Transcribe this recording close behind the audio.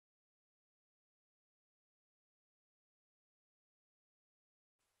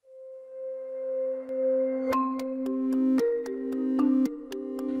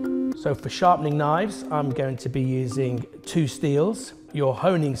So for sharpening knives, I'm going to be using two steels. Your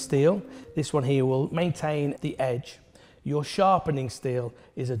honing steel, this one here will maintain the edge. Your sharpening steel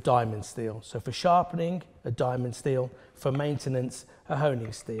is a diamond steel. So for sharpening, a diamond steel. For maintenance, a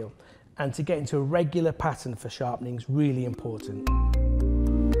honing steel. And to get into a regular pattern for sharpening is really important.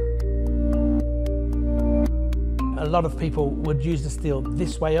 A lot of people would use the steel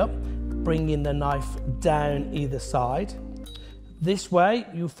this way up, bringing the knife down either side. This way,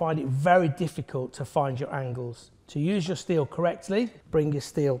 you'll find it very difficult to find your angles. To use your steel correctly, bring your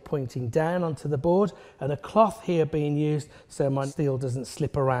steel pointing down onto the board and a cloth here being used so my steel doesn't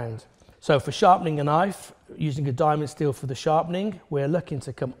slip around. So for sharpening a knife, using a diamond steel for the sharpening, we're looking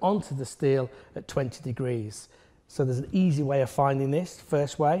to come onto the steel at 20 degrees. So there's an easy way of finding this.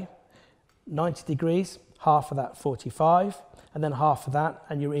 First way, 90 degrees, half of that 45, and then half of that,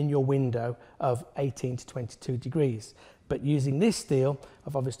 and you're in your window of 18 to 22 degrees. But using this steel,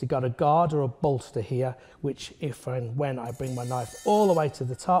 I've obviously got a guard or a bolster here, which if and when I bring my knife all the way to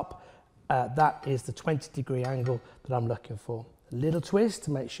the top, that is the 20-degree angle that I'm looking for. A little twist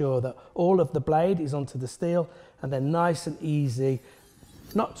to make sure that all of the blade is onto the steel, and then nice and easy,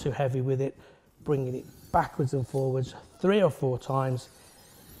 not too heavy with it, bringing it backwards and forwards 3 or 4 times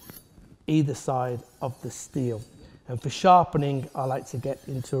either side of the steel. And for sharpening, I like to get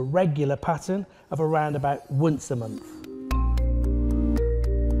into a regular pattern of around about once a month.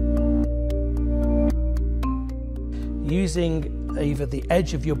 Using either the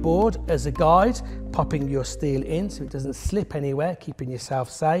edge of your board as a guide, popping your steel in so it doesn't slip anywhere, keeping yourself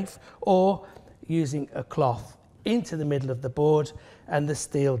safe, or using a cloth into the middle of the board and the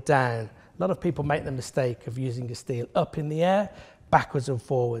steel down. A lot of people make the mistake of using the steel up in the air, backwards and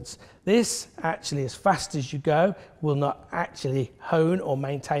forwards. This actually, as fast as you go, will not actually hone or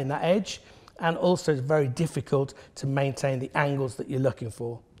maintain that edge, and also it's very difficult to maintain the angles that you're looking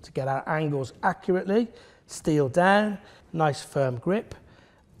for. To get our angles accurately, steel down, nice firm grip,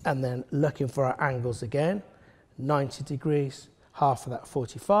 and then looking for our angles again, 90 degrees, half of that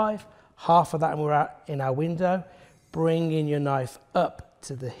 45, half of that and we're in our window, bringing your knife up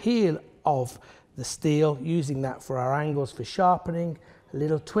to the heel of the steel, using that for our angles for sharpening, a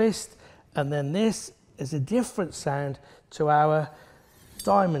little twist, and then this is a different sound to our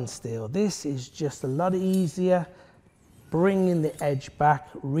diamond steel. This is just a lot easier, bringing the edge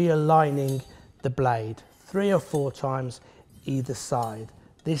back, realigning the blade 3 or 4 times either side.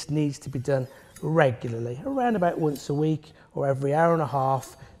 This needs to be done regularly, around about once a week or every hour and a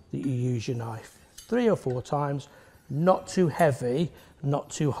half that you use your knife. 3 or 4 times, not too heavy, not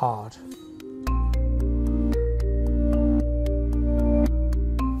too hard.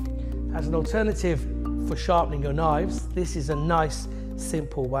 As an alternative for sharpening your knives, this is a nice,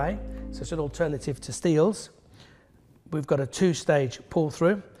 simple way. So it's an alternative to steels. We've got a 2-stage pull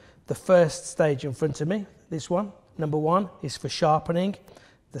through. The first stage in front of me, this one, number 1, is for sharpening.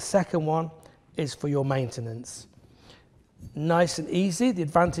 The second one is for your maintenance. Nice and easy. The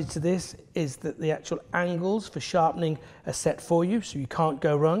advantage to this is that the actual angles for sharpening are set for you, so you can't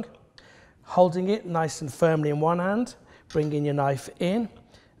go wrong. Holding it nice and firmly in one hand, bringing your knife in.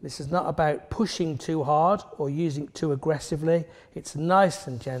 This is not about pushing too hard or using it too aggressively. It's nice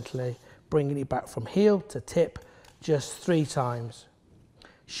and gently bringing it back from heel to tip just 3 times.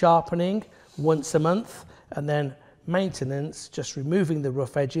 Sharpening once a month, and then maintenance, just removing the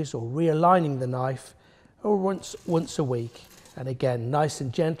rough edges or realigning the knife, or once a week. And again, nice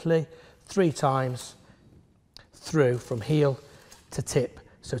and gently, 3 times through from heel to tip.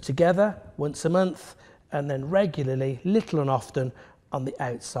 So together, once a month, and then regularly, little and often, on the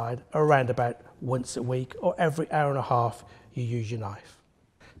outside, around about once a week or every hour and a half you use your knife.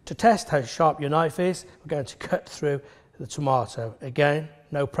 To test how sharp your knife is, we're going to cut through the tomato. Again,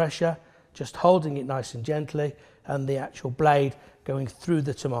 no pressure, just holding it nice and gently and the actual blade going through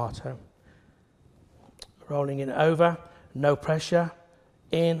the tomato. Rolling it over, no pressure,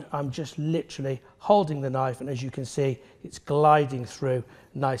 in, I'm just literally holding the knife, and as you can see, it's gliding through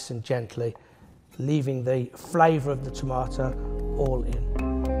nice and gently, leaving the flavour of the tomato all in.